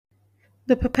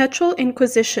The Perpetual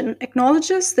Inquisition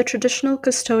acknowledges the traditional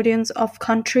custodians of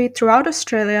country throughout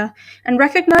Australia and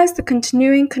recognise the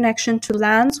continuing connection to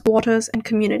lands, waters, and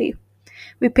community.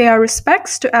 We pay our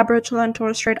respects to Aboriginal and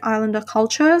Torres Strait Islander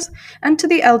cultures and to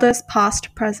the elders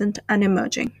past, present, and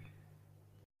emerging.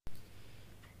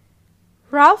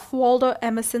 Ralph Waldo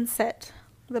Emerson said,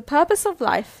 "The purpose of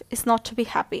life is not to be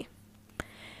happy.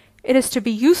 It is to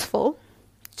be useful,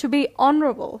 to be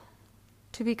honorable,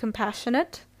 to be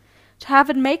compassionate, to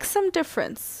have it make some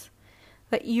difference,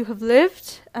 that you have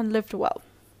lived and lived well."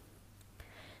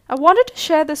 I wanted to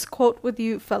share this quote with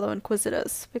you, fellow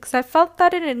Inquisitors, because I felt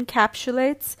that it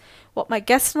encapsulates what my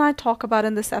guest and I talk about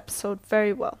in this episode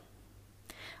very well.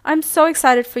 I'm so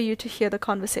excited for you to hear the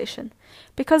conversation,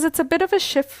 because it's a bit of a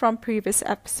shift from previous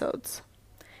episodes.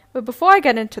 But before I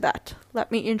get into that,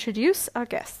 let me introduce our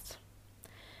guest.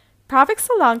 Pravik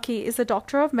Solanki is a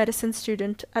Doctor of Medicine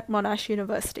student at Monash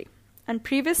University and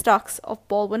previous Dux of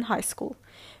Baldwin High School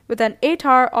with an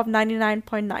ATAR of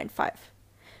 99.95.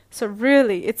 So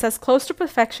really, it's as close to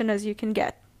perfection as you can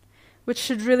get, which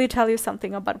should really tell you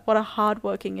something about what a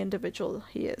hard-working individual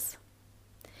he is.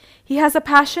 He has a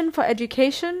passion for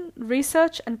education,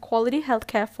 research, and quality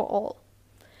healthcare for all.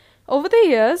 Over the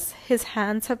years, his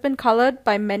hands have been colored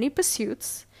by many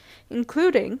pursuits,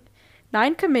 including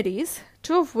 9 committees,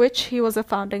 2 of which he was a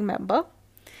founding member,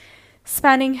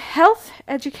 spanning health,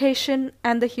 education,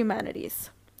 and the humanities.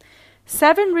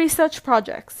 7 research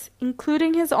projects,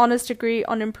 including his honors degree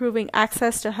on improving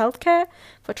access to healthcare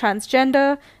for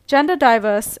transgender, gender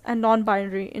diverse, and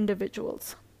non-binary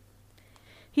individuals.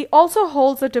 He also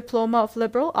holds a Diploma of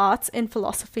Liberal Arts in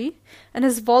Philosophy and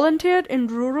has volunteered in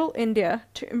rural India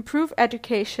to improve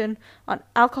education on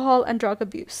alcohol and drug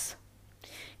abuse.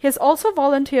 He has also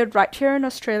volunteered right here in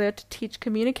Australia to teach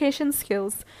communication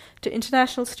skills to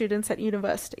international students at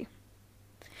university.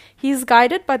 He is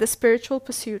guided by the spiritual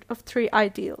pursuit of 3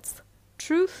 ideals: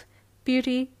 truth,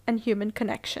 beauty, and human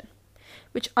connection,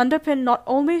 which underpin not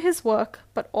only his work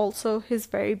but also his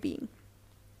very being.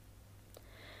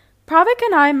 Pravik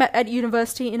and I met at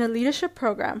university in a leadership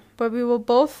program where we were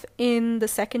both in the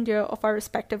second year of our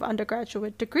respective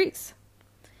undergraduate degrees.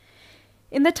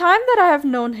 In the time that I have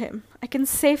known him, I can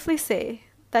safely say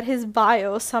that his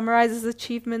bio summarizes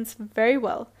achievements very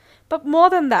well, but more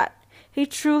than that, he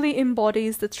truly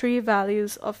embodies the 3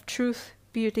 values of truth,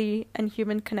 beauty, and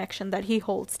human connection that he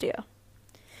holds dear.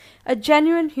 A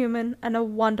genuine human and a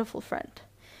wonderful friend.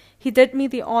 He did me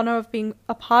the honor of being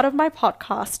a part of my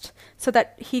podcast so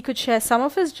that he could share some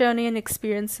of his journey and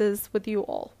experiences with you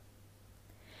all.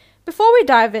 Before we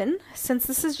dive in, since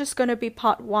this is just going to be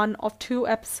part 1 of 2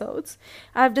 episodes,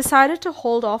 I have decided to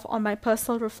hold off on my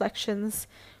personal reflections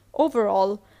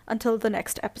overall until the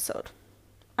next episode.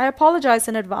 I apologize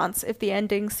in advance if the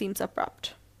ending seems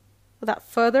abrupt. Without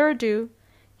further ado,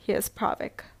 here's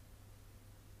Pravik.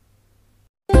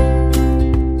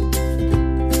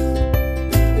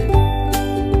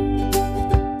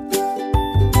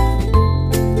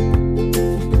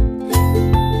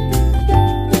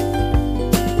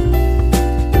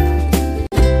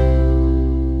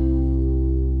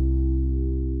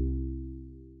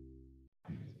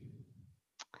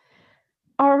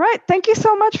 All right, thank you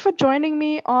so much for joining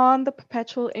me on the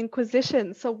Perpetual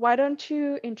Inquisition. So why don't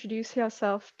you introduce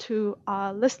yourself to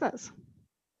our listeners?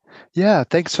 Yeah,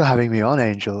 thanks for having me on,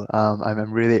 Angel.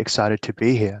 I'm really excited to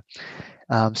be here.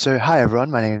 So hi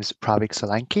everyone, my name is Pravik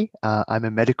Solanki. I'm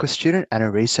a medical student and a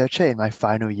researcher in my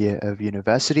final year of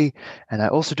university, and I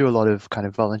also do a lot of kind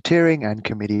of volunteering and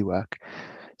committee work.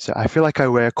 So I feel like I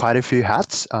wear quite a few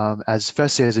hats,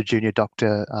 firstly as a junior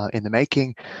doctor in the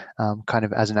making, kind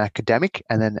of as an academic,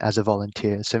 and then as a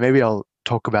volunteer. So maybe I'll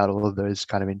talk about all of those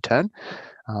kind of in turn.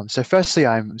 So firstly,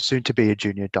 I'm soon to be a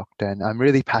junior doctor, and I'm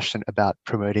really passionate about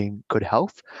promoting good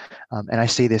health. And I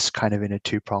see this kind of in a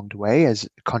 2-pronged way as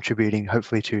contributing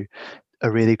hopefully to a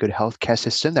really good healthcare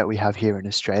system that we have here in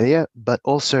Australia, but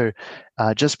also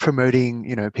just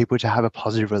promoting, people to have a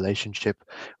positive relationship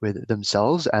with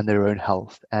themselves and their own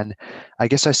health. And I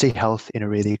guess I see health in a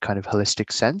really kind of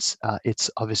holistic sense.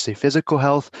 It's obviously physical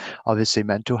health, obviously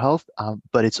mental health,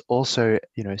 but it's also,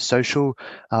 social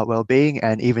well-being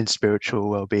and even spiritual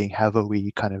well-being, however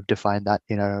we kind of define that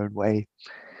in our own way.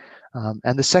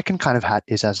 And the second kind of hat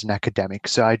is as an academic.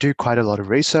 So I do quite a lot of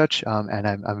research, and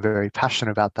I'm very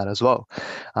passionate about that as well,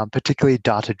 particularly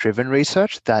data-driven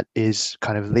research that is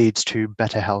kind of leads to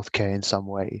better healthcare in some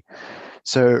way.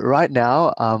 So right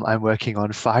now, I'm working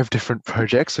on 5 different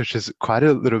projects, which is quite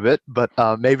a little bit, but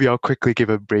maybe I'll quickly give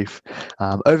a brief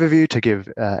overview to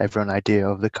give everyone an idea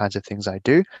of the kinds of things I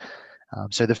do.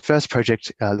 So the first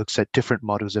project looks at different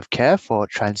models of care for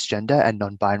transgender and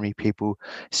non-binary people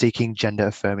seeking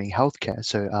gender-affirming healthcare.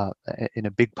 So in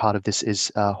a big part of this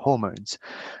is hormones.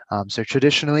 So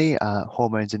traditionally,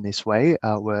 hormones in this way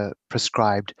were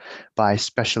prescribed by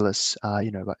specialists,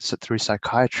 through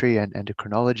psychiatry and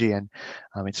endocrinology, and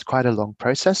it's quite a long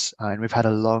process. And we've had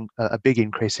a big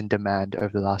increase in demand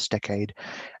over the last decade,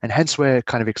 and hence we're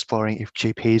kind of exploring if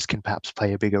GPs can perhaps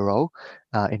play a bigger role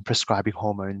in prescribing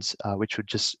hormones, which would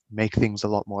just make things a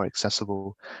lot more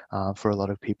accessible for a lot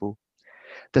of people.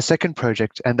 The second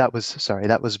project, and that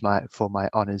was my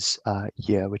honors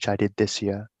year, which I did this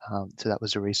year. So that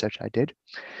was the research I did.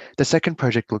 The second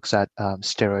project looks at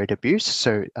steroid abuse.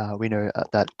 So we know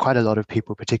that quite a lot of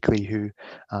people, particularly who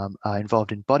are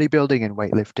involved in bodybuilding and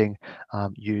weightlifting,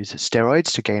 use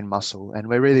steroids to gain muscle. And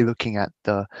we're really looking at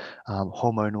the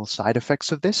hormonal side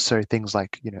effects of this. So things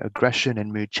like, aggression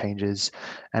and mood changes.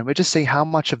 And we're just seeing how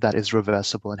much of that is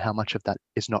reversible and how much of that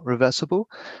is not reversible.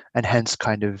 And hence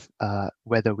kind of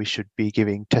whether we should be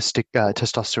giving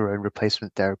testosterone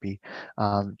replacement therapy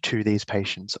to these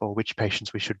patients, or which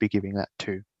patients we should be giving that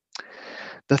to.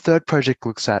 The third project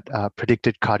looks at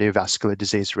predicted cardiovascular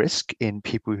disease risk in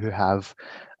people who have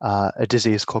a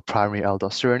disease called primary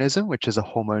aldosteronism, which is a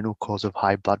hormonal cause of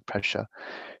high blood pressure.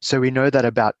 So we know that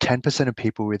about 10% of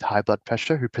people with high blood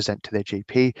pressure who present to their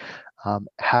GP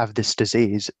have this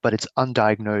disease, but it's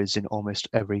undiagnosed in almost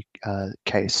every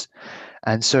case.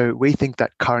 And so we think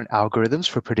that current algorithms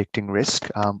for predicting risk,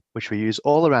 which we use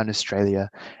all around Australia,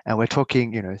 and we're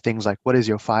talking, things like what is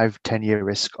your 5-10 year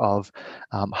risk of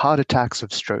heart attacks,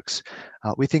 of strokes.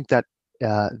 We think that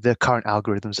the current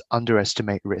algorithms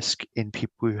underestimate risk in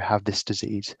people who have this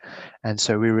disease. And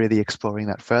so we're really exploring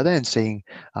that further and seeing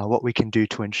what we can do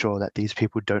to ensure that these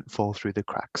people don't fall through the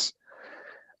cracks.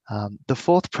 The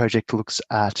fourth project looks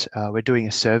at, we're doing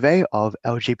a survey of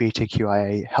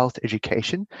LGBTQIA health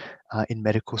education in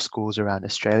medical schools around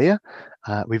Australia.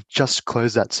 We've just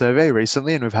closed that survey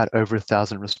recently, and we've had over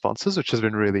 1,000 responses, which has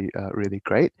been really, really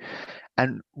great.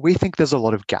 And we think there's a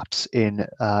lot of gaps in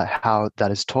how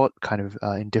that is taught kind of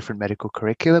in different medical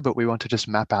curricula, but we want to just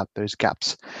map out those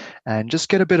gaps and just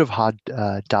get a bit of hard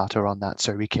data on that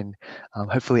so we can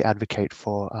hopefully advocate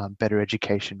for better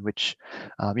education, which,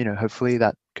 hopefully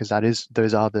because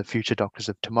those are the future doctors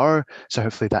of tomorrow. So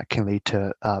hopefully that can lead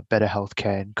to better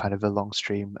healthcare and kind of a long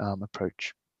stream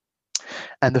approach.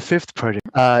 And the fifth project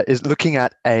is looking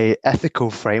at an ethical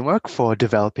framework for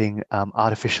developing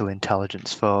artificial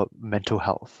intelligence for mental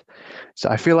health. So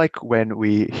I feel like when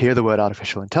we hear the word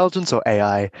artificial intelligence or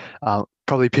AI,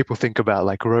 probably people think about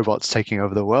like robots taking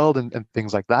over the world and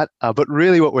things like that. But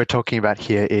really what we're talking about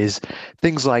here is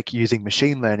things like using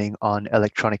machine learning on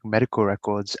electronic medical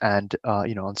records and,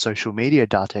 on social media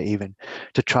data even,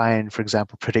 to try and, for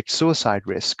example, predict suicide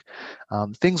risk.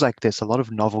 Things like this, a lot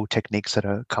of novel techniques that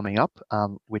are coming up,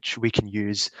 which we can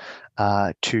use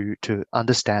to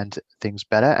understand things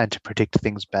better and to predict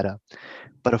things better.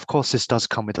 But of course, this does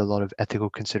come with a lot of ethical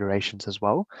considerations as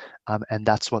well. And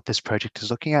that's what this project is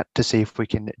looking at, to see if we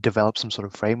can develop some sort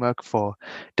of framework for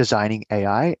designing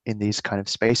AI in these kind of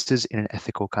spaces in an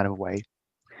ethical kind of way.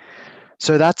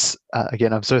 So that's,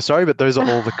 again, I'm so sorry, but those are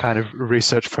all the kind of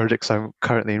research projects I'm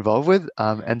currently involved with.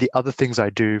 And the other things I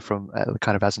do from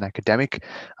kind of as an academic.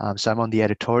 So I'm on the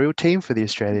editorial team for the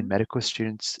Australian Medical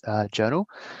Students Journal.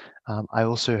 I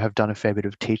also have done a fair bit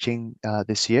of teaching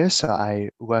this year. So I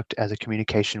worked as a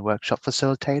communication workshop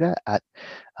facilitator at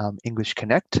English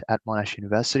Connect at Monash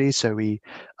University. So we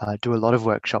do a lot of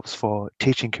workshops for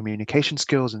teaching communication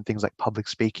skills and things like public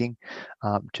speaking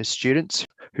to students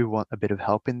who want a bit of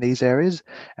help in these areas.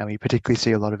 And we particularly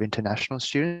see a lot of international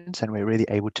students, and we're really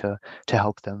able to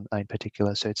help them in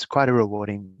particular. So it's quite a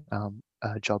rewarding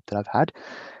job that I've had.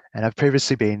 And I've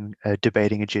previously been a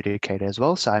debating adjudicator as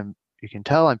well. So you can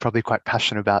tell I'm probably quite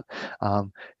passionate about,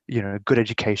 good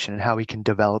education and how we can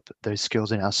develop those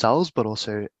skills in ourselves, but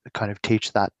also kind of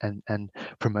teach that and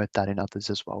promote that in others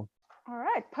as well. All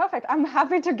right, perfect. I'm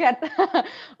happy to get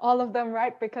all of them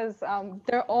right, because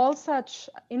they're all such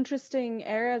interesting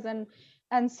areas,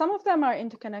 and some of them are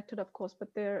interconnected, of course, but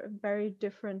they're very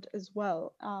different as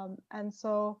well. And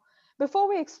so before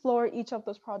we explore each of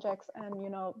those projects and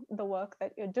the work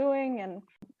that you're doing and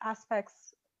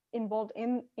aspects involved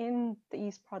in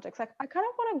these projects, I kind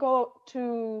of want to go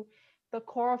to the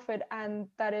core of it, and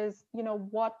that is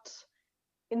what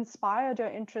inspired your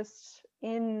interest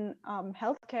in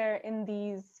healthcare in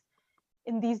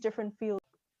these different fields?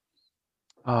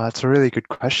 Oh, that's a really good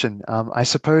question. I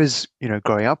suppose,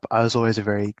 growing up, I was always a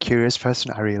very curious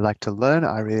person. I really liked to learn.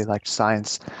 I really liked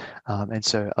science. And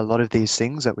so a lot of these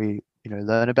things that we,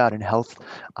 learn about in health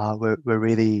were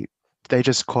really they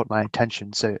just caught my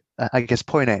attention. So I guess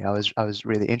point A, I was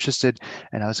really interested,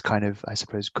 and I was kind of, I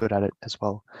suppose, good at it as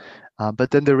well.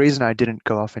 But then the reason I didn't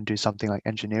go off and do something like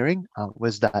engineering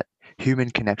was that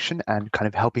human connection and kind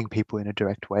of helping people in a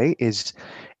direct way is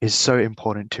so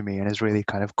important to me, and is really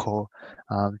kind of core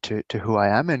to who I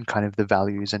am, and kind of the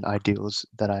values and ideals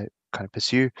that I kind of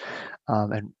pursue.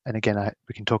 And again,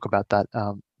 we can talk about that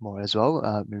more as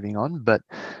well, moving on. But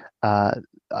uh,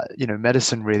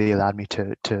 medicine really allowed me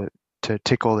to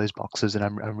tick all those boxes, and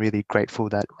I'm really grateful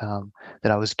that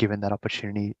that I was given that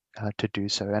opportunity to do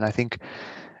so. And I think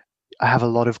I have a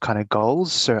lot of kind of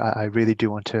goals, so I really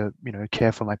do want to,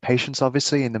 care for my patients,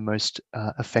 obviously, in the most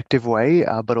effective way,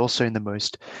 but also in the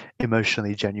most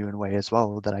emotionally genuine way as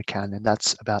well that I can. And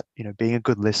that's about, being a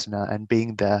good listener and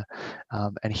being there,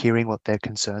 and hearing what their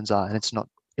concerns are. And it's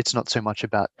not so much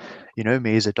about,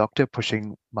 me as a doctor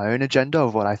pushing my own agenda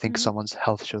of what I think Mhm. someone's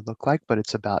health should look like, but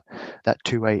it's about that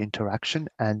two-way interaction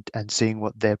and seeing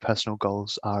what their personal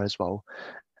goals are as well.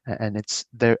 And it's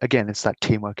there again, it's that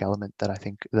teamwork element that I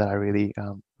think that I really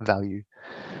value.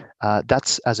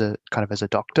 That's as a kind of as a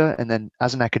doctor. And then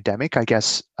as an academic, I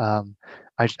guess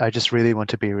I just really want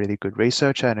to be a really good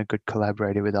researcher and a good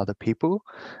collaborator with other people.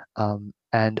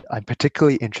 And I'm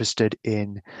particularly interested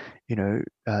in,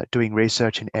 doing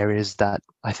research in areas that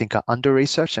I think are under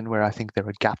researched and where I think there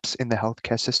are gaps in the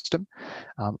healthcare system.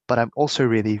 But I'm also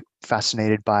really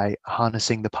fascinated by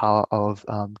harnessing the power of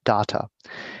data.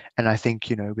 And I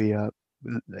think, we are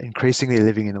increasingly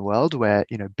living in a world where,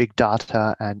 big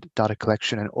data and data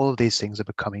collection and all of these things are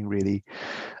becoming really,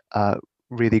 uh,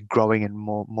 really growing and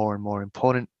more and more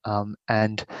important.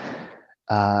 And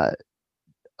uh,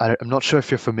 I'm not sure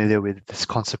if you're familiar with this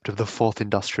concept of the fourth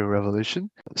industrial revolution.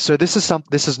 So this is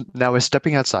now we're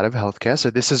stepping outside of healthcare.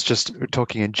 So this is just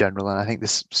talking in general, and I think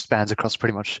this spans across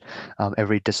pretty much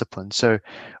every discipline. So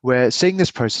we're seeing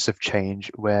this process of change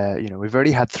where, we've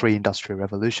already had three industrial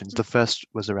revolutions. The first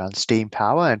was around steam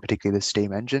power, and particularly the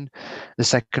steam engine. The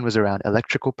second was around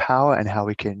electrical power and how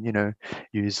we can,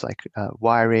 use like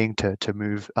wiring to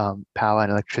move power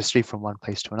and electricity from one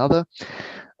place to another.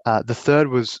 The third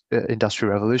was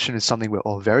Industrial Revolution, is something we're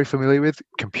all very familiar with,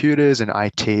 computers and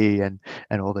IT and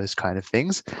all those kind of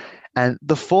things. And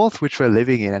the fourth, which we're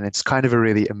living in, and it's kind of a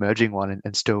really emerging one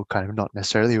and still kind of not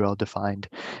necessarily well defined,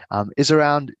 is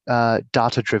around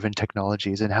data-driven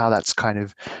technologies and how that's kind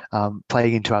of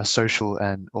playing into our social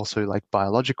and also like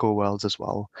biological worlds as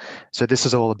well. So this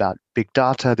is all about big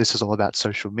data. This is all about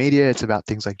social media. It's about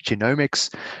things like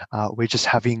genomics. We're just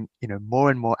having,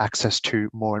 more and more access to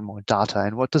more and more data.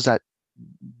 And what does that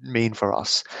mean for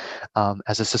us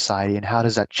as a society, and how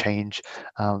does that change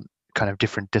kind of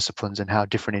different disciplines and how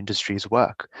different industries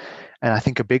work? And I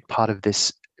think a big part of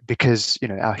this, because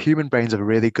our human brains are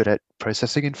really good at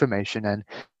processing information, and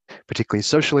particularly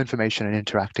social information and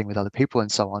interacting with other people and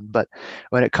so on. But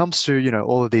when it comes to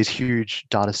all of these huge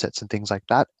data sets and things like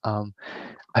that,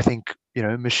 I think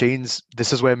machines.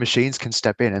 This is where machines can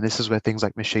step in, and this is where things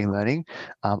like machine learning,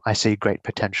 I see great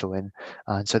potential in.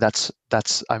 And so that's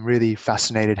I'm really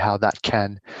fascinated how that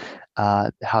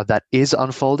is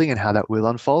unfolding and how that will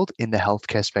unfold in the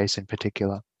healthcare space in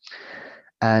particular.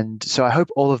 And so I hope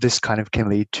all of this kind of can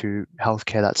lead to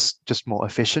healthcare that's just more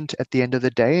efficient at the end of the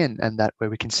day, and that where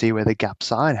we can see where the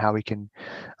gaps are and how we can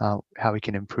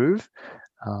improve.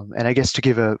 And I guess to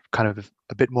give a kind of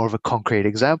a bit more of a concrete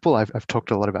example, I've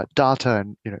talked a lot about data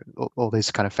and all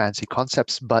these kind of fancy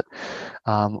concepts, but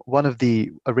one of a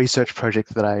research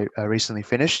project that I recently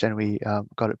finished, and we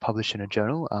got it published in a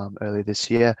journal earlier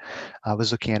this year,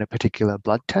 was looking at a particular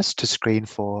blood test to screen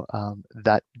for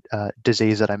that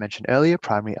disease that I mentioned earlier,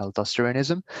 primary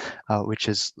aldosteronism, which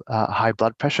is high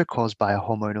blood pressure caused by a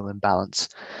hormonal imbalance.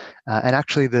 And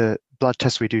actually, the blood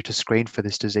tests we do to screen for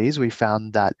this disease, we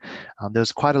found that there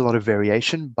was quite a lot of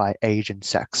variation by age and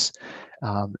sex.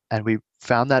 And we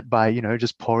found that by,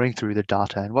 just pouring through the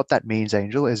data. And what that means,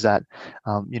 Angel, is that,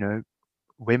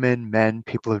 women, men,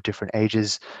 people of different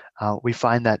ages, we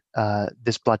find that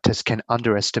this blood test can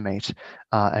underestimate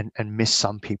and miss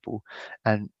some people.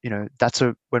 And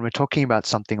when we're talking about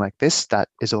something like this, that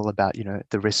is all about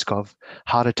the risk of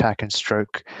heart attack and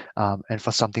stroke, and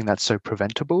for something that's so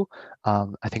preventable,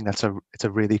 I think it's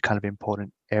a really kind of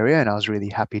important area. And I was really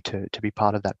happy to be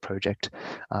part of that project,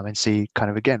 and see kind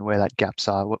of again where that gaps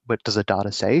are. What does the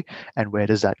data say, and where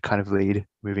does that kind of lead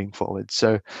moving forward?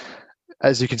 So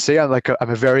as you can see, I'm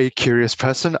a very curious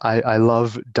person. I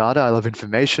love data, I love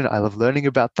information, I love learning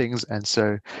about things. And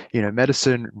so,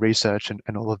 medicine, research,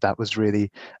 and all of that was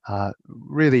really,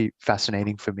 really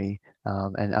fascinating for me.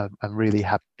 And I'm really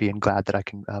happy and glad that I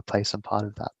can play some part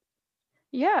of that.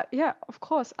 Yeah, of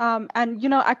course. And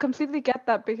I completely get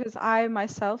that because I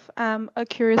myself am a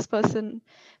curious person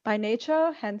by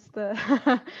nature, hence the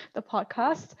the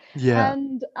podcast. Yeah,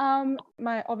 And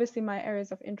my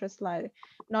areas of interest lie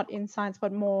not in science,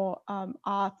 but more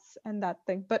arts and that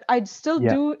thing. But I still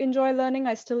yeah. do enjoy learning.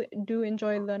 I still do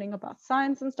enjoy learning about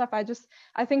science and stuff.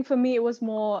 I think for me it was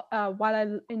more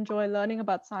while enjoy learning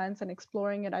about science and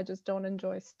exploring it, I just don't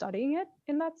enjoy studying it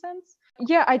in that sense.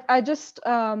 Yeah, I just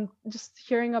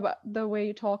hearing about the way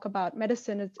you talk about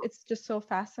medicine, it's just so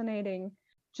fascinating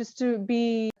just to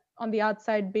be on the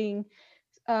outside being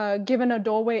given a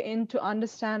doorway in to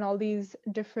understand all these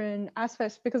different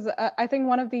aspects, because I think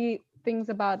one of the things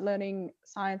about learning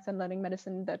science and learning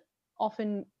medicine that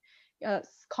often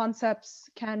concepts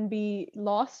can be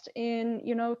lost in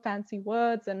fancy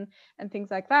words and things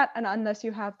like that, and unless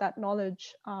you have that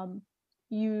knowledge,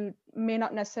 you may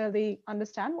not necessarily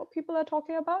understand what people are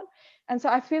talking about. And so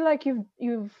I feel like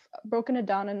you've broken it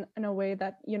down in a way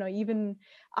that even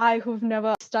I, who've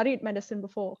never studied medicine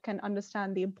before, can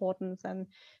understand the importance and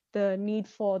the need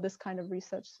for this kind of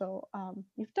research. So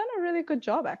you've done a really good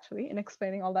job actually in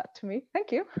explaining all that to me.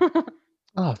 Thank you.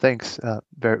 Oh, thanks.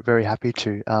 Very, very happy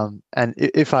to. And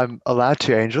if I'm allowed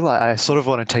to, Angel, I sort of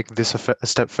want to take this a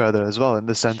step further as well, in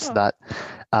the sense Sure. that,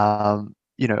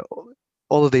 you know,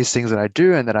 all of these things that I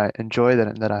do and that I enjoy,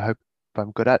 that I hope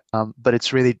I'm good at, but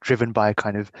it's really driven by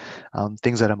kind of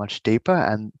things that are much deeper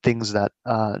and things that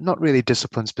are not really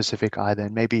discipline specific either.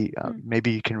 And maybe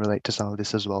you can relate to some of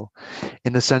this as well,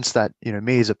 in the sense that,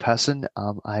 me as a person,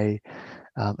 I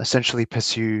essentially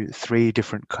pursue three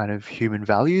different kind of human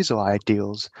values or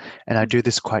ideals, and I do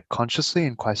this quite consciously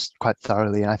and quite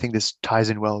thoroughly. And I think this ties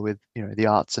in well with the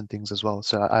arts and things as well.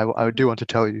 So I do want to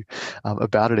tell you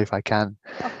about it if I can.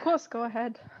 Of course, go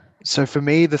ahead. So for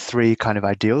me, the three kind of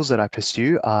ideals that I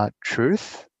pursue are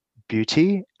truth,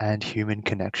 beauty, and human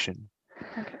connection.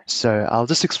 Okay. So I'll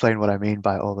just explain what I mean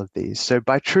by all of these. So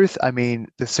by truth, I mean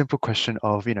the simple question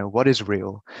of, what is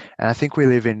real? And I think we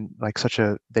live in like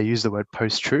they use the word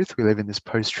post-truth. We live in this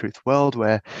post-truth world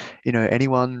where,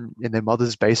 anyone in their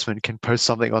mother's basement can post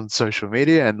something on social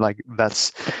media, and like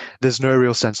there's no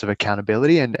real sense of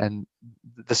accountability, and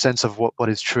the sense of what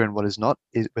is true and what is not,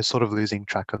 we're sort of losing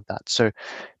track of that. So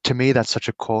to me, that's such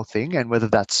a core thing. And whether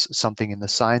that's something in the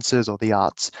sciences or the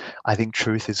arts, I think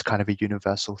truth is kind of a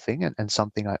universal thing, and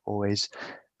something I always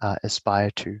aspire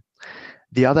to.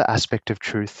 The other aspect of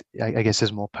truth, I guess,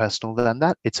 is more personal than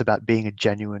that. It's about being a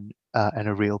genuine and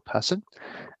a real person.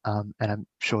 And I'm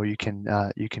sure you can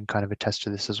kind of attest to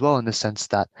this as well, in the sense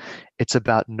that it's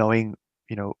about knowing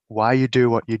why you do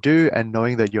what you do, and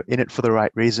knowing that you're in it for the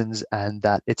right reasons, and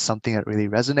that it's something that really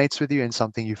resonates with you and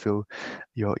something you feel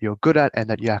you're good at and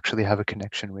that you actually have a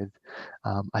connection with.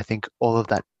 I think all of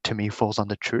that to me falls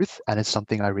under truth, and it's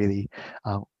something I really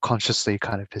consciously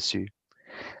kind of pursue.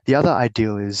 The other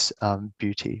ideal is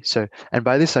beauty. So, and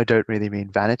by this I don't really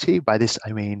mean vanity. By this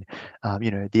I mean,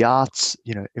 the arts,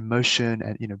 emotion,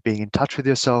 and being in touch with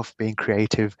yourself, being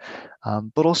creative,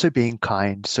 but also being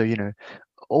kind. So,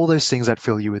 all those things that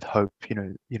fill you with hope.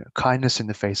 Kindness in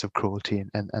the face of cruelty,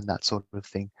 and that sort of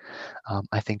thing.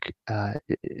 I think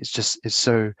it's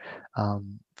so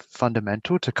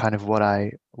fundamental to kind of what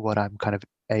I'm kind of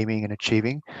aiming and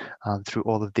achieving through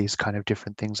all of these kind of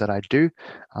different things that I do,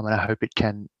 and I hope it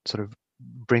can sort of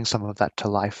bring some of that to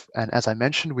life. And as I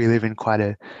mentioned, we live in quite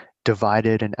a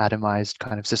divided and atomized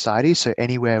kind of society. So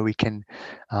anywhere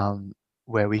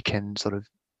where we can sort of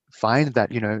find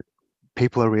that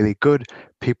people are really good,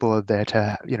 people are there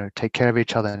to take care of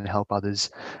each other and help others,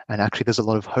 and actually there's a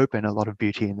lot of hope and a lot of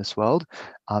beauty in this world,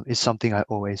 is something I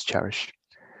always cherish.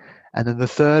 And then the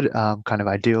third kind of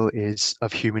ideal is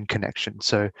of human connection.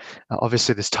 So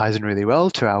obviously this ties in really well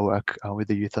to our work with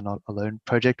the Youth Are Not Alone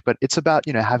project, but it's about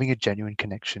having a genuine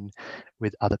connection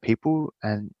with other people,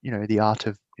 and the art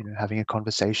of having a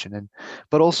conversation, and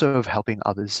but also of helping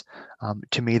others.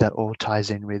 To me, that all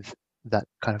ties in with that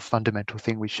kind of fundamental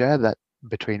thing we share, that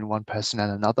between one person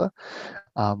and another,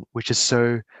 which is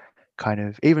so kind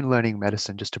of, even learning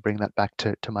medicine, just to bring that back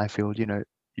to my field,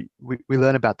 we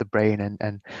learn about the brain,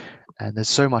 and there's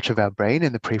so much of our brain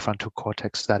in the prefrontal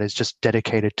cortex that is just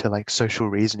dedicated to like social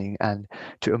reasoning and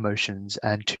to emotions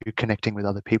and to connecting with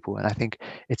other people. And I think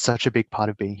it's such a big part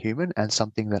of being human, and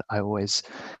something that I always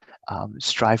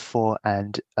strive for,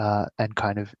 and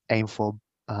kind of aim for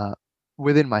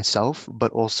within myself,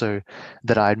 but also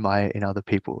that I admire in other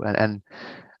people. And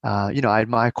I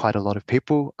admire quite a lot of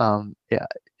people. Yeah,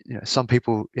 some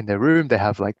people in their room, they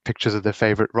have like pictures of their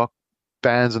favorite rock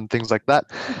bands and things like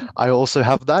that. I also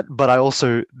have that, but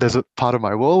there's a part of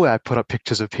my wall where I put up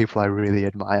pictures of people I really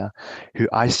admire, who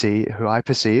I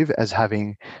perceive as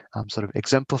having sort of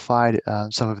exemplified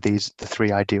some of the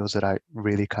three ideals that I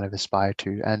really kind of aspire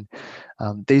to. And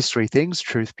these three things,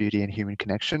 truth, beauty, and human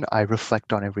connection, I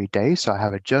reflect on every day. So I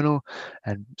have a journal,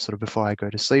 and sort of before I go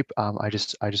to sleep, I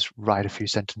just write a few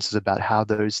sentences about how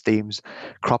those themes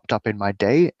cropped up in my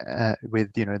day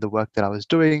with the work that I was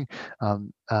doing,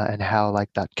 and how like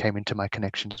that came into my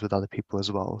connections with other people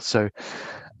as well. So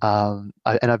and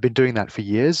I've been doing that for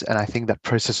years, and I think that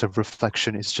process of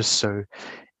reflection is just so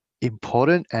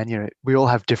important. And we all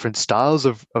have different styles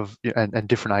and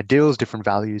different ideals, different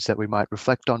values that we might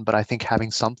reflect on, but I think having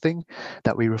something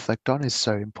that we reflect on is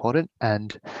so important,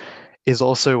 and is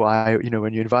also why,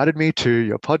 when you invited me to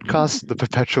your podcast, The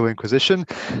Perpetual Inquisition,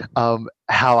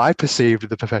 how I perceived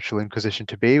the Perpetual Inquisition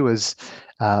to be was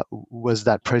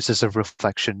that process of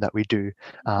reflection that we do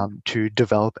to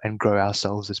develop and grow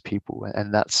ourselves as people.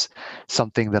 And that's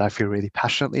something that I feel really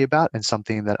passionately about, and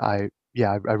something that I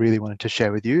really wanted to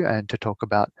share with you and to talk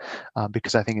about,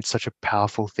 because I think it's such a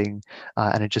powerful thing,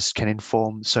 and it just can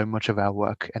inform so much of our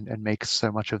work and make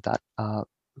so much of that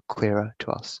clearer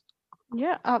to us.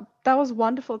 Yeah, that was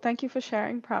wonderful. Thank you for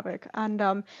sharing, Pravik. And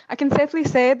I can safely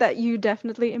say that you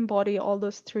definitely embody all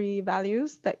those three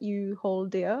values that you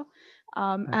hold dear.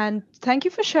 And thank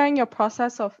you for sharing your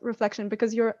process of reflection,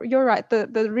 because you're right.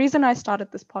 The reason I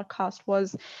started this podcast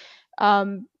was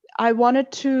I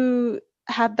wanted to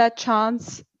have that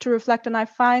chance to reflect, and I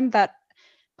find that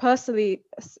personally,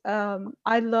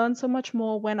 I learn so much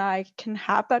more when I can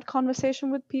have that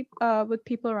conversation with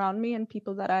people around me, and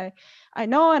people that I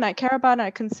know and I care about and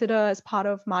I consider as part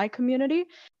of my community.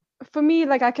 For me,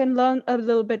 like, I can learn a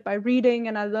little bit by reading,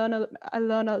 and I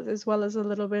learn as well as a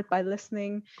little bit by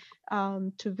listening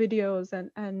to videos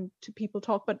and to people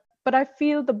talk. But I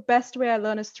feel the best way I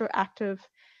learn is through active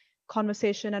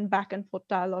conversation and back and forth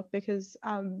dialogue, because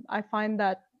I find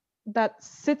that that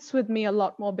sits with me a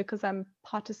lot more because I'm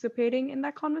participating in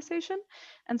that conversation.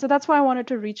 And so that's why I wanted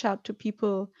to reach out to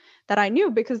people that I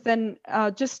knew, because then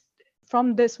just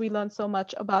from this, we learn so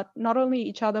much about not only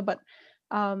each other, but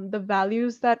the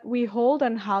values that we hold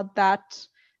and how that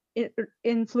it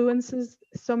influences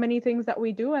so many things that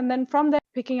we do. And then from there,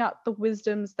 picking out the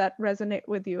wisdoms that resonate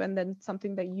with you, and then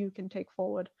something that you can take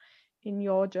forward in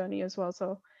your journey as well.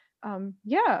 So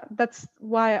yeah, that's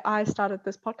why I started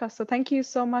this podcast. So thank you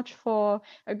so much for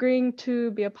agreeing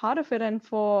to be a part of it, and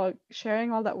for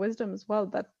sharing all that wisdom as well.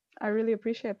 That I really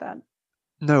appreciate that.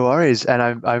 No worries,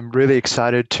 and I'm really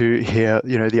excited to hear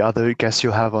the other guests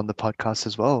you'll have on the podcast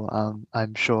as well.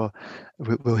 I'm sure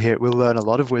we'll learn a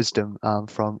lot of wisdom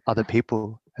from other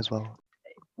people as well.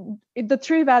 The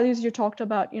three values you talked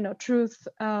about, truth,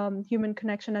 human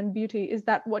connection, and beauty, is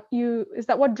that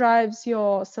what drives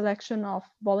your selection of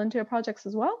volunteer projects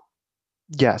as well?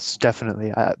 Yes,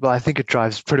 definitely. Well, I think it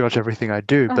drives pretty much everything I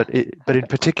do, but in Perfect.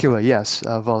 particular, yes,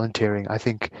 volunteering. I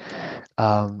think,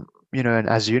 and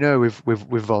as you know, we've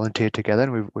volunteered together,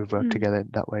 and we've worked Mm, together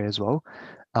that way as well.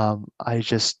 I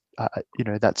just,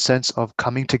 that sense of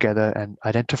coming together and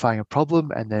identifying a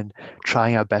problem, and then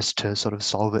trying our best to sort of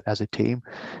solve it as a team,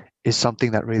 is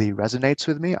something that really resonates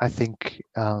with me. I think,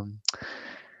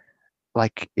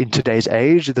 like in today's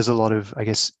age, there's a lot of, I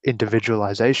guess,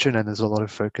 individualization, and there's a lot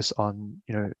of focus on,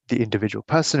 the individual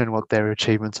person and what their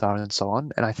achievements are and so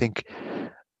on. And I think,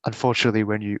 unfortunately,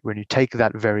 when you take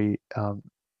that very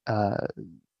uh,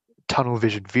 tunnel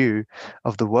vision view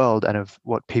of the world and of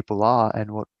what people are,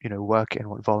 and what work and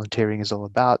what volunteering is all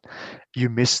about, you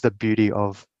miss the beauty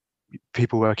of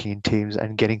people working in teams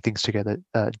and getting things together,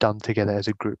 done together as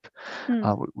a group,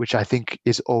 mm, which I think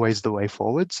is always the way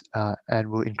forwards, and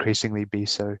will increasingly be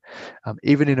so,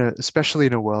 even especially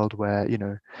in a world where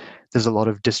there's a lot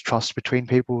of distrust between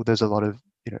people. There's a lot of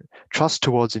trust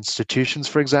towards institutions,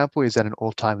 for example, is at an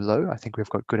all-time low. I think we've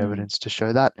got good mm, evidence to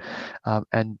show that,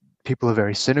 and people are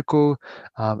very cynical,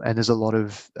 and there's a lot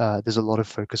of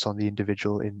focus on the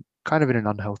individual in kind of in an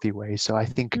unhealthy way. So I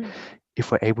think mm,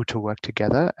 if we're able to work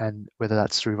together, and whether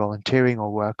that's through volunteering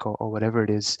or work, or whatever it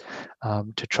is,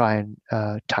 to try and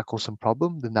tackle some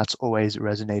problem, then that's always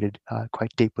resonated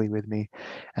quite deeply with me.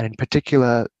 And in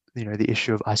particular, the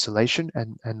issue of isolation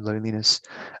and loneliness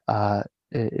uh,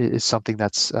 is something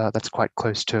that's quite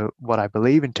close to what I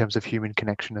believe in terms of human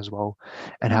connection as well,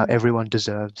 and how mm. everyone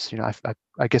deserves.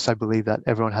 I guess I believe that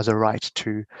everyone has a right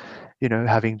to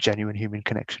having genuine human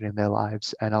connection in their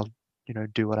lives, and I'll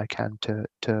do what I can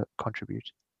to contribute.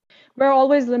 We're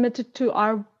always limited to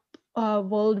our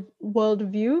world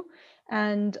view,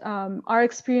 And our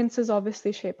experiences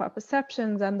obviously shape our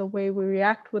perceptions and the way we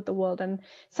react with the world. And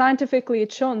scientifically,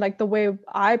 it's shown like the way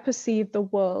I perceive the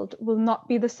world will not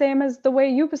be the same as the way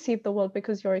you perceive the world,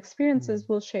 because your experiences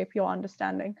will shape your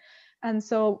understanding. And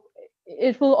so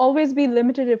it will always be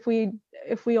limited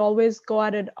if we always go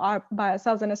at it by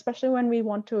ourselves, and especially when we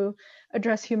want to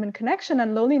address human connection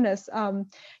and loneliness.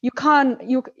 You can't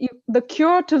you the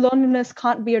cure to loneliness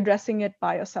can't be addressing it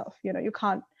by yourself. You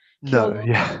can't cure No, loneliness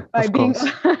yeah, by of being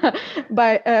course.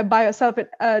 by yourself.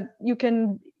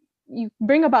 You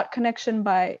bring about connection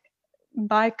by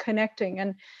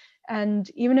connecting,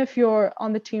 and even if you're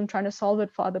on the team trying to solve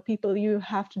it for other people, you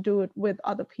have to do it with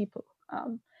other people.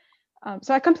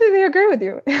 So I completely agree with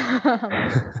you.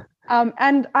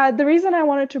 And the reason I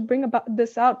wanted to bring about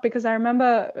this out, because I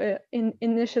remember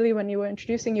initially when you were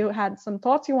introducing, you had some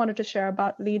thoughts you wanted to share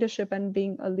about leadership and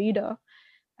being a leader.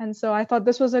 And so I thought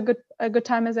this was a good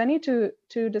time as any to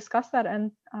discuss that.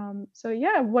 And so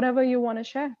yeah, whatever you want to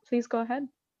share, please go ahead.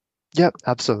 Yep,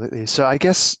 absolutely. So I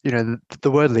guess,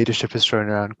 the word leadership is thrown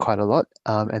around quite a lot,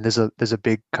 and there's a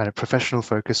big kind of professional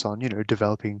focus on,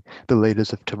 developing the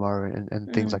leaders of tomorrow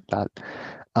and things like that.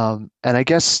 And I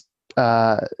guess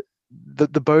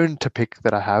the bone to pick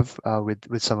that I have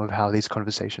with some of how these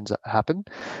conversations happen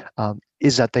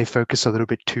is that they focus a little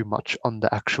bit too much on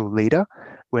the actual leader,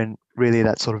 when really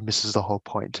that sort of misses the whole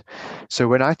point. So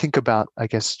when I think about, I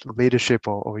guess, leadership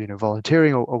or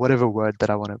volunteering or whatever word that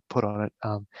I want to put on it,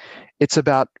 it's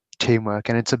about teamwork,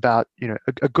 and it's about,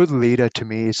 a good leader to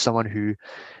me is someone who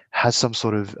has some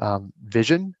sort of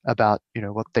vision about,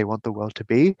 what they want the world to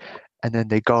be, and then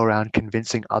they go around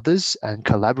convincing others and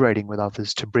collaborating with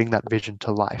others to bring that vision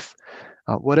to life.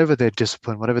 Whatever their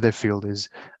discipline, whatever their field is,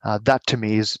 that to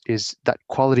me is that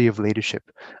quality of leadership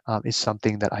is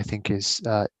something that I think is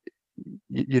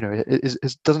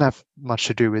it doesn't have much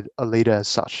to do with a leader as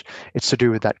such. It's to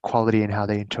do with that quality and how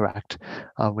they interact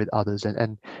with others,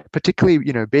 and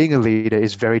particularly, being a leader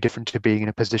is very different to being in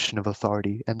a position of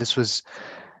authority. And this is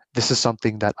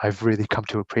something that I've really come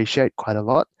to appreciate quite a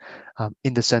lot,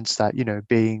 in the sense that,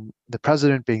 being the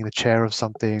president, being the chair of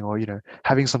something, or,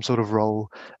 having some sort of role,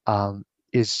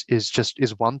 is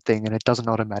one thing, and it doesn't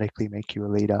automatically make you a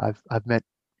leader. I've met,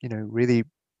 really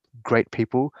great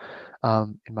people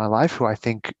in my life who I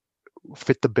think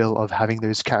fit the bill of having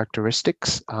those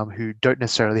characteristics, who don't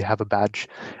necessarily have a badge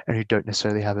and who don't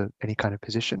necessarily have any kind of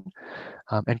position.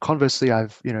 And conversely,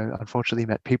 I've, unfortunately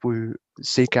met people who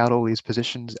seek out all these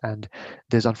positions, and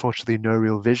there's unfortunately no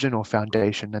real vision or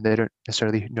foundation, and they don't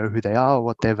necessarily know who they are or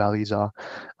what their values are,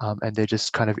 and they're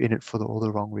just kind of in it for all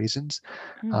the wrong reasons.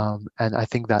 And I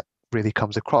think that really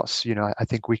comes across. I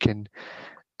think we can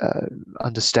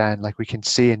understand, like we can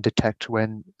see and detect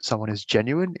when someone is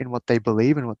genuine in what they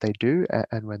believe and what they do,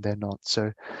 and when they're not.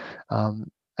 So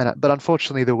but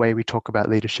unfortunately, the way we talk about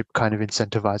leadership kind of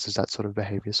incentivizes that sort of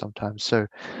behavior sometimes. So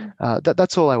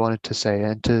that's all I wanted to say.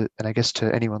 And I guess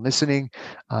to anyone listening,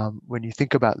 when you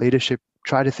think about leadership,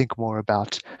 try to think more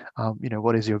about,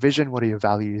 what is your vision? What are your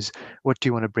values? What do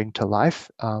you want to bring to life?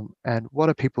 And what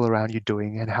are people around you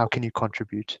doing? And how can you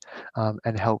contribute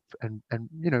and help and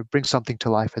bring something to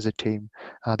life as a team?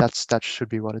 That should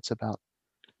be what it's about.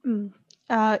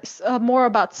 It's more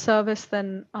about service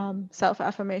than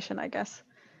self-affirmation, I guess.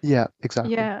 Yeah,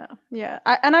 exactly. Yeah.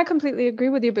 I completely agree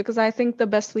with you, because I think the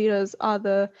best leaders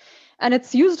are and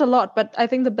it's used a lot, but I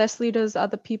think the best leaders are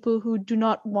the people who do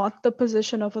not want the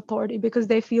position of authority, because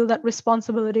they feel that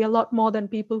responsibility a lot more than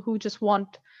people who just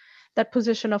want that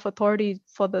position of authority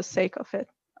for the sake of it.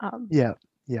 Yeah.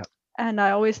 And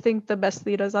I always think the best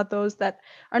leaders are those that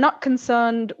are not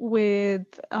concerned with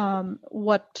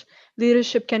what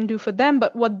leadership can do for them,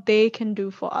 but what they can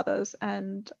do for others.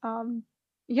 And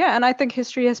and I think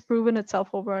history has proven itself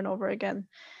over and over again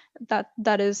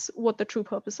that is what the true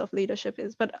purpose of leadership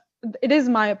is. But it is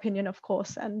my opinion, of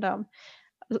course, and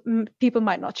people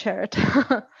might not share it.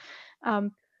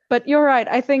 But you're right.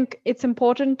 I think it's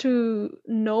important to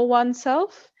know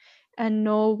oneself and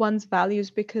know one's values,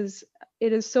 because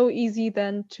it is so easy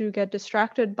then to get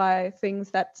distracted by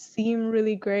things that seem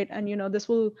really great, and this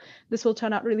will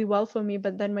turn out really well for me.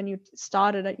 But then when you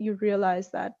start it, you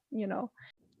realize that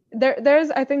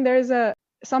I think there's a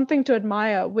something to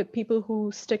admire with people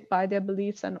who stick by their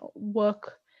beliefs and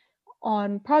work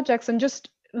on projects and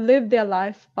just live their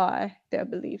life by their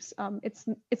beliefs.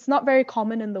 It's not very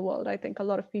common in the world. I think a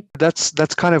lot of people. That's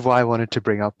kind of why I wanted to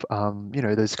bring up,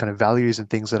 those kind of values and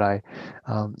things that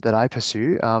I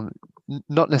pursue.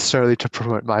 Not necessarily to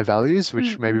promote my values,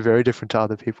 which may be very different to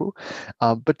other people,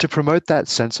 but to promote that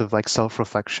sense of like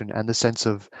self-reflection and the sense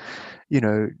of,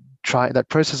 that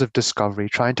process of discovery,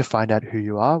 trying to find out who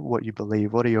you are, what you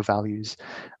believe, what are your values.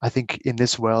 I think in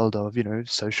this world of,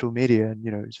 social media and,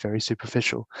 it's very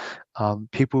superficial,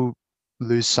 people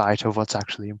lose sight of what's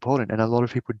actually important. And a lot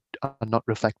of people are not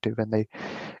reflective, and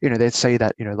they'd say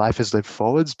that, life is lived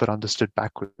forwards, but understood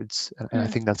backwards. And I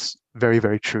think that's very,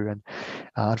 very true. And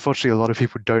unfortunately, a lot of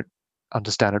people don't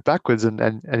understand it backwards, and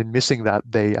in missing that,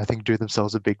 they, I think, do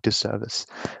themselves a big disservice.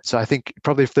 So I think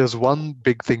probably if there's one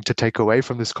big thing to take away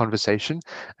from this conversation,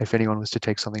 if anyone was to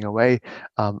take something away,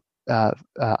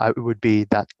 it would be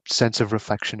that sense of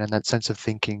reflection and that sense of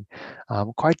thinking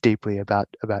quite deeply about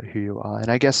who you are.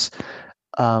 And I guess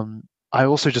I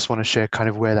also just want to share kind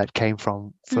of where that came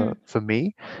from for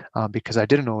me, because I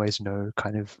didn't always know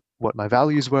kind of what my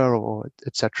values were, or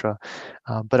etc.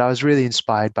 But I was really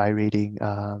inspired by reading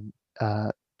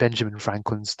Benjamin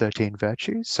Franklin's 13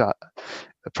 Virtues. So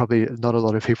probably not a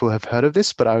lot of people have heard of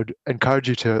this, but I would encourage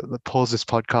you to pause this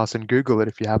podcast and Google it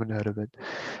if you haven't heard of it.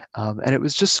 And it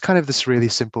was just kind of this really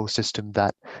simple system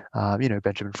that,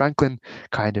 Benjamin Franklin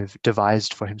kind of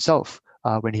devised for himself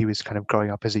when he was kind of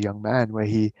growing up as a young man, where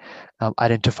he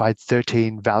identified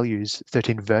 13 values,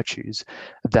 13 virtues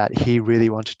that he really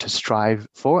wanted to strive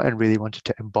for and really wanted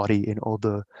to embody in all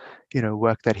the,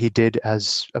 work that he did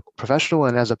as a professional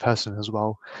and as a person as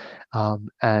well.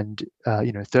 13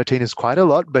 is quite a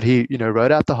lot, but he,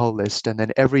 wrote out the whole list, and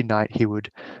then every night he would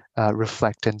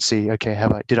reflect and see, okay,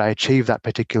 did I achieve that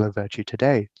particular virtue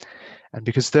today? And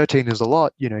because 13 is a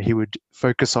lot, he would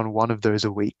focus on one of those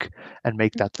a week and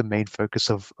make that the main focus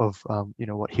of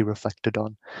what he reflected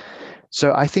on.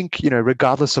 So I think,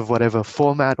 regardless of whatever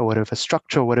format or whatever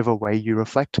structure, whatever way you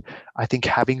reflect, I think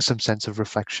having some sense of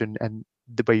reflection, and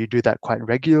the way you do that quite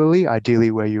regularly,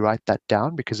 ideally where you write that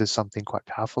down, because there's something quite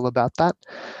powerful about that.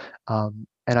 And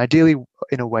ideally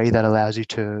in a way that allows you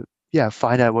to,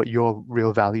 find out what your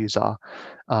real values are,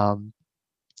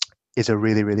 is a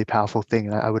really, really powerful thing.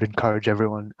 And I would encourage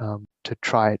everyone to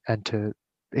try it and to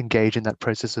engage in that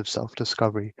process of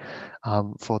self-discovery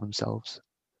for themselves.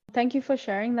 Thank you for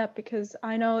sharing that, because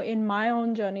I know in my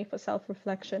own journey for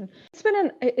self-reflection,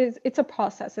 it's a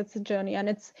process, it's a journey, and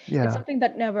it's something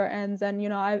that never ends. And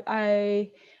I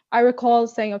recall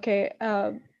saying, okay,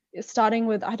 starting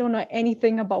with, I don't know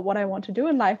anything about what I want to do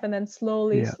in life, and then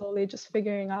slowly just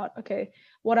figuring out, okay,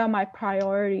 what are my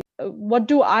priorities? What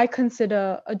do I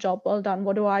consider a job well done?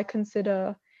 What do I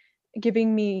consider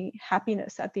giving me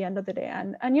happiness at the end of the day?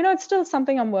 And it's still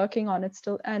something I'm working on. It's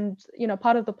still, and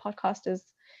part of the podcast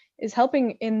is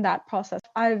helping in that process.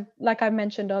 Like I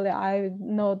mentioned earlier, I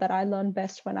know that I learn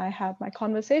best when I have my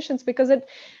conversations, because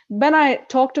when I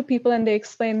talk to people and they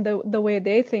explain the way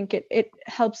they think, it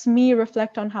helps me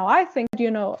reflect on how I think.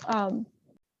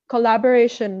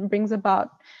 Collaboration brings about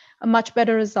a much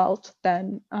better result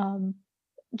than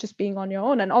just being on your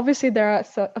own. And obviously there are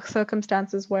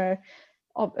circumstances where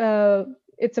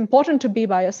it's important to be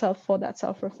by yourself for that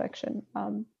self-reflection.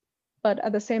 But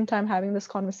at the same time, having this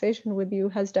conversation with you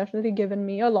has definitely given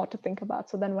me a lot to think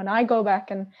about. So then when I go back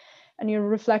and you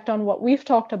reflect on what we've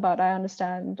talked about, I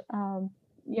understand,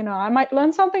 I might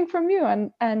learn something from you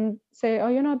and say,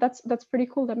 oh, that's pretty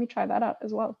cool. Let me try that out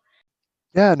as well.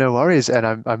 Yeah, no worries. And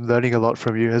I'm learning a lot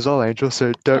from you as well, Angel.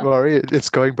 So don't worry, it's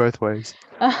going both ways.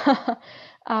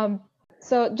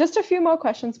 So just a few more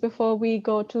questions before we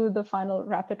go to the final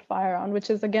rapid fire round, which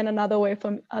is again another way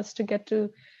for us to get to,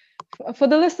 for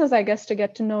the listeners, I guess, to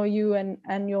get to know you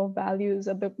and your values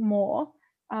a bit more.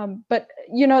 But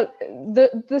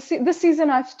this season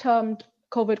I've termed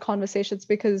COVID Conversations,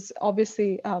 because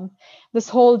obviously this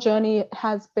whole journey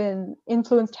has been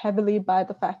influenced heavily by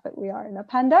the fact that we are in a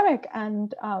pandemic,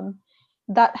 and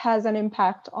that has an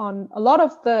impact on a lot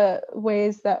of the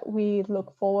ways that we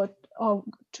look forward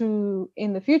to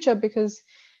in the future, because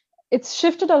it's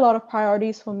shifted a lot of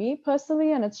priorities for me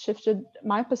personally, and it's shifted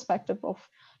my perspective of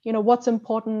what's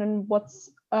important and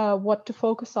what to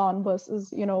focus on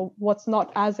versus what's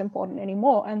not as important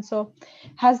anymore. And so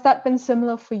has that been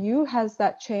similar for you? Has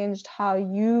that changed how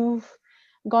you've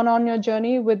gone on your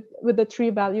journey with the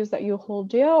 3 values that you hold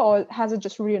dear, or has it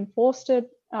just reinforced it?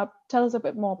 Tell us a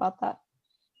bit more about that.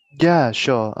 Yeah,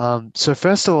 sure. So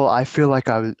first of all, I feel like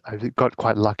I got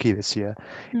quite lucky this year,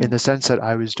 in the sense that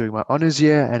I was doing my honors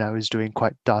year and I was doing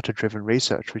quite data-driven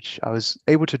research, which I was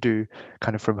able to do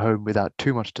kind of from home without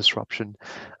too much disruption,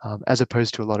 as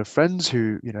opposed to a lot of friends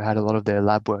who had a lot of their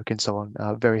lab work and so on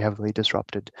very heavily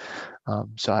disrupted.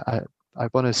 So I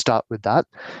want to start with that.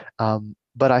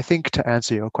 But I think to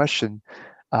answer your question,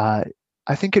 I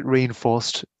think it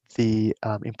reinforced the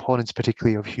importance,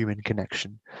 particularly of human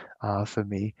connection for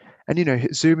me.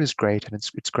 And Zoom is great, and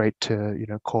it's great to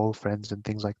call friends and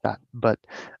things like that. But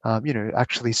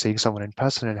actually seeing someone in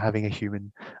person and having a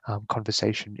human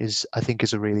conversation I think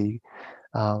is a really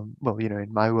well,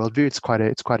 in my worldview, it's quite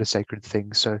a sacred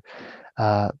thing. So,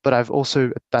 but I've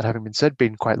also, that having been said,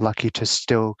 been quite lucky to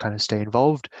still kind of stay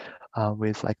involved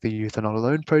with like the Youth Are Not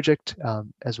Alone project,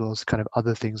 as well as kind of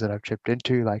other things that I've chipped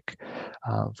into, like,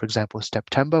 for example,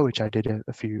 September, which I did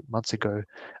a few months ago,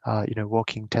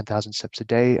 walking 10,000 steps a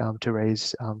day to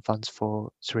raise funds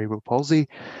for cerebral palsy.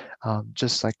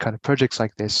 Just like kind of projects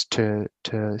like this to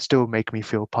still make me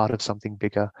feel part of something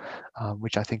bigger,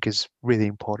 which I think is really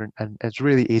important, and it's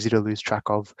really easy to lose track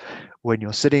of when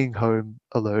you're sitting home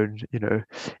alone,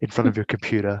 in front of your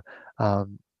computer.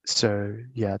 So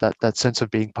yeah, that sense of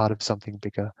being part of something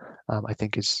bigger, I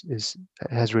think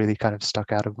has really kind of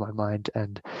stuck out of my mind,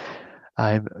 and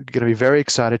I'm going to be very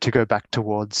excited to go back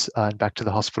towards and back to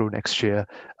the hospital next year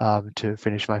to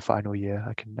finish my final year.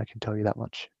 I can tell you that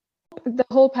much. The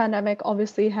whole pandemic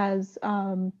obviously has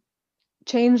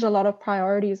changed a lot of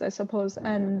priorities, I suppose.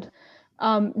 And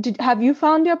have you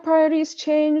found your priorities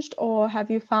changed, or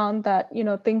have you found that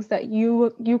things that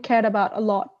you cared about a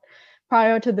lot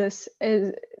prior to this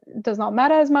does not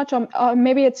matter as much, or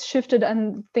maybe it's shifted,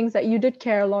 and things that you did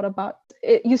care a lot about,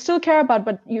 you still care about,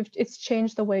 but it's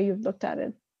changed the way you've looked at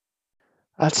it?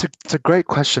 It's a great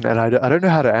question, and I don't know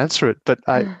how to answer it. But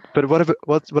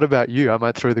what about you? I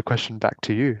might throw the question back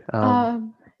to you.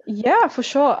 Yeah, for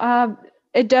sure.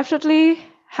 It definitely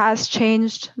has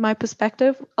changed my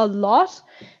perspective a lot,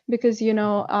 because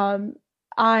I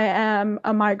am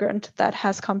a migrant that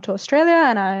has come to Australia,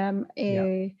 and I am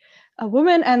a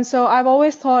woman, and so I've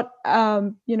always thought,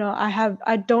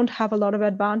 I don't have a lot of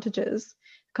advantages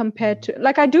compared to,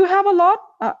 like, I do have a lot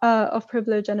of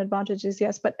privilege and advantages,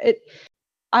 yes, but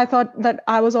I thought that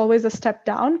I was always a step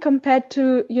down compared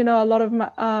to, a lot of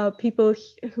my, people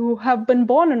who have been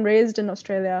born and raised in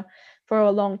Australia for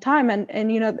a long time.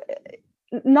 And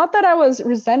not that I was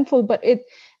resentful, but it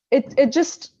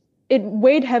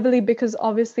weighed heavily, because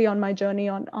obviously on my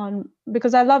journey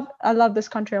because I love this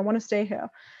country, I want to stay here.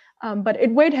 But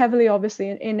it weighed heavily,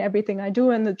 obviously, in everything I do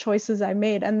and the choices I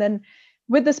made. And then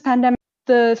with this pandemic,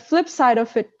 the flip side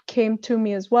of it came to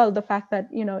me as well. The fact that,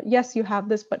 yes, you have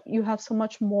this, but you have so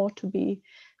much more to be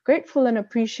grateful and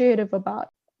appreciative about.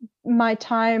 My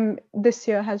time this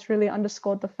year has really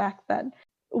underscored the fact that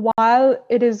while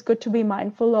it is good to be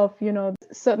mindful of,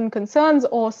 certain concerns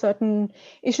or certain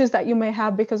issues that you may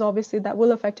have, because obviously that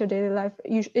will affect your daily life,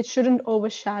 it shouldn't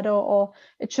overshadow, or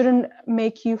it shouldn't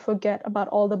make you forget about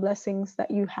all the blessings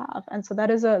that you have. And so that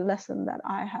is a lesson that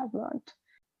I have learned.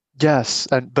 Yes,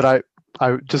 but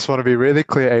I just want to be really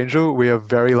clear, Angel. We are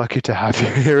very lucky to have you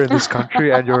here in this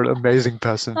country, and you're an amazing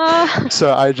person.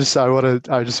 So I just want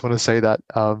to say that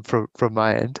from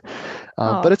my end.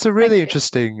 But it's a really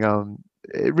interesting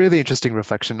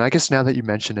reflection. I guess now that you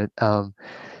mention it, all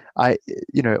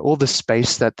the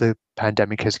space that the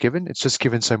pandemic has given, it's just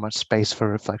given so much space for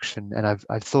reflection. And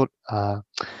I've thought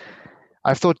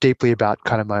deeply about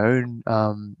kind of my own,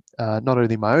 not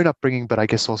only my own upbringing, but I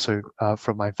guess also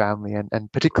from my family,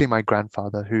 and particularly my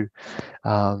grandfather, who,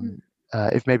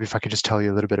 if I could just tell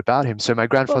you a little bit about him. So my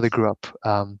grandfather grew up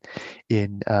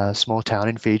in a small town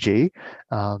in Fiji,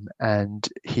 and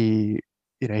he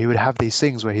would have these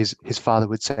things where his father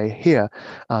would say,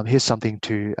 here's something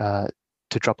to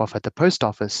drop off at the post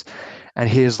office, and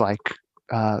here's like,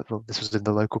 well, this was in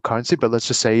the local currency, but let's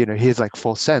just say, here's like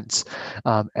 4 cents.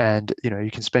 And, you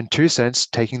can spend 2 cents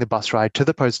taking the bus ride to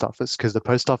the post office, because the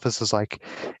post office is like,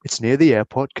 it's near the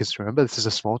airport, because remember, this is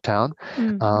a small town.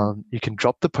 You can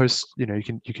drop the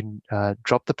you can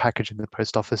drop the package in the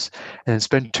post office, and then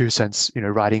spend 2 cents,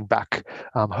 riding back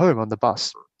home on the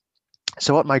bus.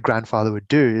 So what my grandfather would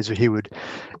do is he would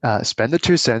spend the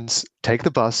 2 cents, take the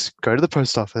bus, go to the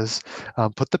post office,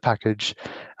 put the package,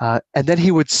 and then he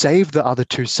would save the other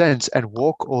 2 cents and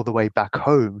walk all the way back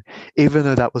home, even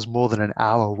though that was more than an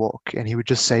hour walk. And he would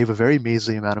just save a very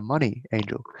measly amount of money,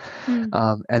 Angel.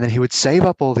 And then he would save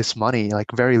up all this money,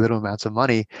 like very little amounts of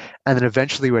money. And then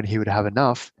eventually, when he would have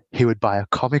enough, he would buy a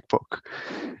comic book.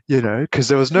 Because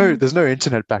there's no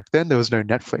internet back then. There was no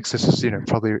Netflix. This was,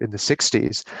 probably in the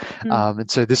 60s.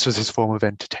 And so this was his form of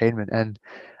entertainment. And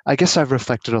I guess I've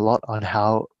reflected a lot on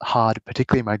how hard,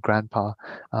 particularly my grandpa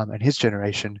and his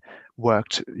generation,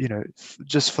 worked,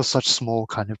 just for such small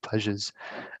kind of pleasures.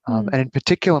 Mm, And in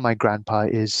particular, my grandpa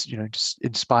is, just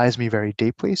inspires me very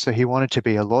deeply. So he wanted to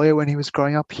be a lawyer when he was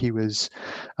growing up. He was,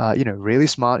 really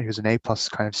smart. He was an A plus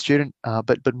kind of student.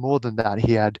 But more than that,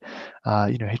 he had,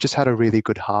 he just had a really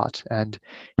good heart, and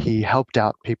he helped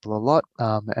out people a lot.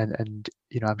 And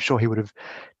I'm sure he would have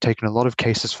taken a lot of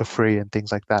cases for free and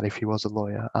things like that if he was a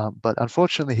lawyer. But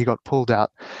unfortunately, he got pulled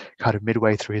out kind of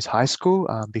midway through his high school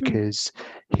mm, because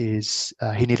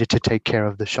he needed to take care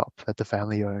of the shop that the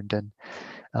family owned, and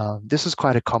this was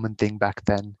quite a common thing back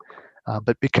then.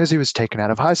 But because he was taken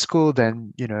out of high school,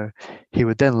 then he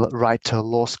would then write to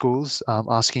law schools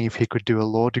asking if he could do a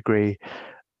law degree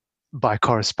by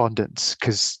correspondence,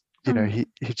 because mm,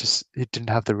 he didn't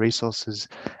have the resources,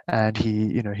 and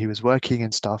he was working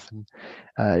and stuff, and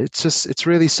it's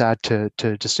really sad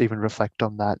to just even reflect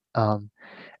on that.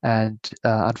 And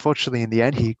unfortunately, in the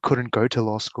end, he couldn't go to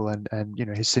law school, and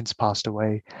he's since passed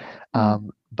away. mm,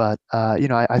 But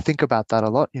I think about that a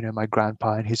lot. My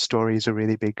grandpa and his story is a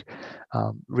really big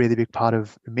part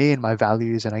of me and my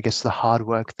values, and I guess the hard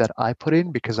work that I put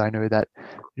in, because I know that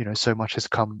so much has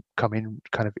come in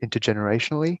kind of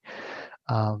intergenerationally.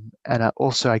 And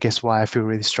also, I guess, why I feel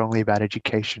really strongly about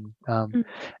education. mm,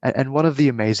 And one of the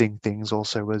amazing things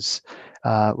also was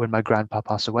when my grandpa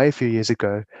passed away a few years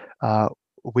ago.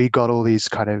 We got all these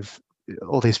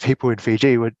people in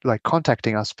Fiji were like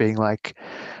contacting us, being like,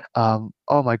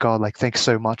 "Oh my God, like thanks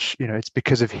so much. It's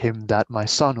because of him that my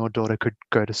son or daughter could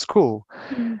go to school,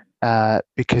 mm,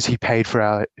 because he paid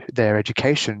for their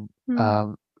education." mm,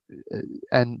 Um,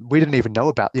 and we didn't even know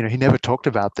about, he never talked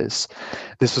about this.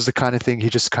 This was the kind of thing he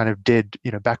just kind of did,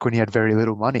 back when he had very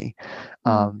little money.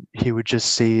 mm, He would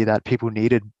just see that people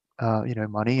needed,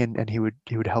 money, and he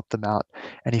would help them out.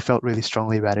 And he felt really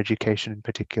strongly about education in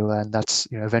particular. And that's,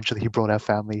 eventually he brought our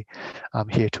family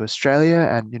here to Australia.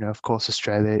 And, of course,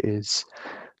 Australia is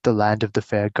the land of the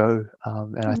fair go.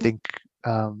 And I mm, think,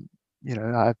 I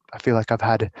feel like I've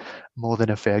had more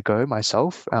than a fair go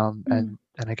myself. mm.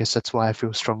 And I guess that's why I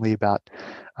feel strongly about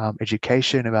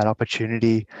education, about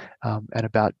opportunity, and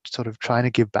about sort of trying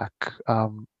to give back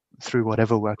through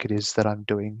whatever work it is that I'm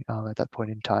doing at that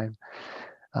point in time.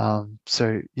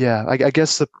 So yeah, I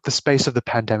guess the space of the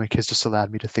pandemic has just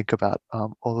allowed me to think about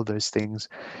all of those things,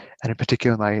 and in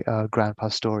particular my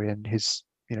grandpa's story, and he's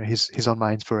on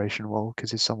my inspiration wall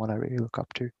because he's someone I really look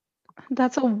up to.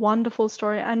 That's a wonderful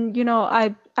story. And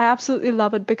I absolutely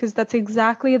love it because that's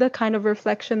exactly the kind of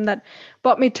reflection that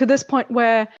brought me to this point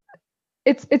where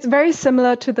it's very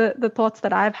similar to the thoughts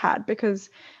that I've had because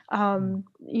Mm.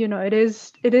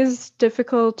 it is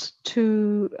difficult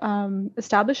to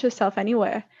establish yourself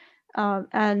anywhere.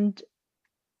 And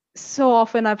so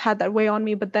often I've had that weigh on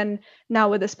me, but then now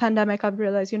with this pandemic, I've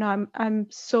realized, I'm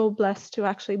so blessed to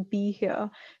actually be here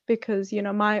because,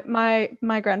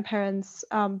 my grandparents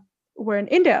were in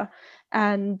India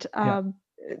and Yeah.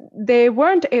 they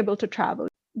weren't able to travel.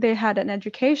 They had an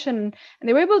education and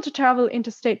they were able to travel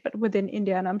interstate, but within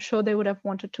India, and I'm sure they would have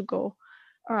wanted to go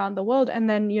around the world. And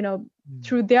then, Mm.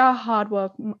 through their hard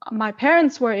work, my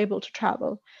parents were able to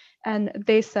travel and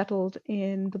they settled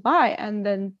in Dubai. And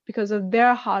then because of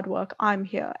their hard work, I'm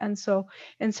here. And so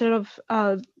instead of,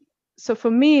 so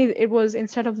for me, it was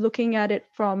instead of looking at it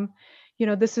from,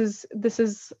 this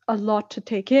is a lot to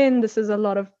take in. This is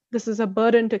a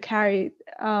burden to carry,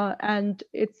 and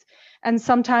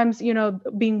sometimes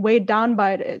being weighed down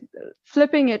by it,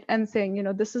 flipping it and saying,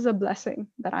 this is a blessing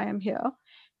that I am here,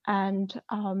 and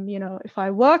if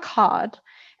I work hard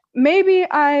maybe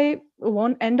I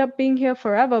won't end up being here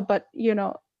forever, but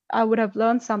I would have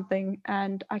learned something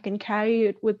and I can carry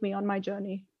it with me on my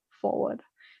journey forward.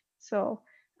 So,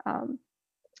 um,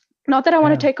 not that I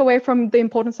want to Yeah. take away from the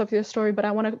importance of your story, but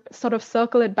I want to sort of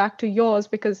circle it back to yours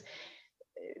because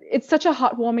it's such a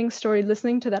heartwarming story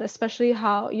listening to that, especially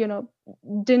how,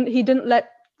 didn't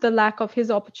let the lack of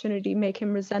his opportunity make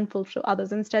him resentful to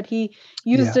others. Instead, he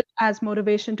used Yeah. it as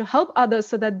motivation to help others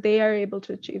so that they are able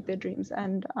to achieve their dreams.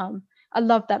 And I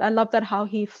love that. I love that how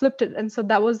he flipped it. And so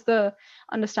that was the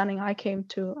understanding I came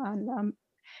to.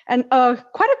 And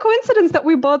quite a coincidence that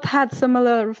we both had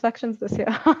similar reflections this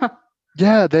year.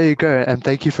 Yeah, there you go. And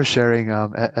thank you for sharing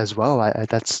as well. I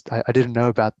didn't know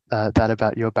about that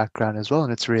about your background as well.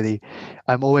 And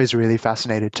I'm always really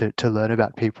fascinated to learn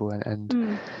about people.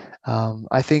 And Mm,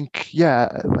 I think,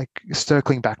 yeah, like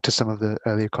circling back to some of the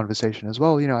earlier conversation as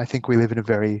well, I think we live in a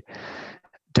very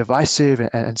divisive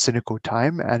and cynical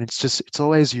time, and it's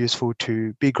always useful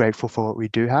to be grateful for what we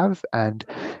do have, and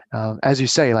as you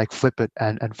say, like flip it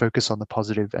and focus on the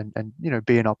positive, and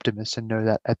be an optimist and know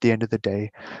that at the end of the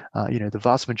day, the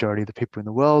vast majority of the people in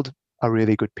the world are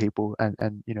really good people,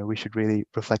 and we should really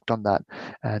reflect on that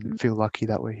and feel lucky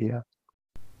that we're here.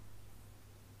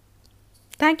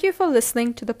 Thank you for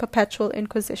listening to the Perpetual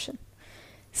Inquisition.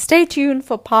 Stay tuned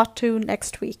for part 2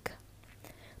 next week.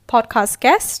 Podcast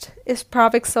guest is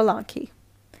Pravik Solanki.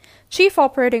 Chief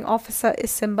Operating Officer is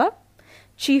Simba.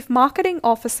 Chief Marketing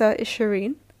Officer is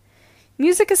Shireen.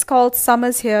 Music is called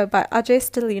Summer's Here by Ajay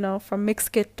Stelino from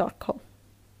mixkit.co.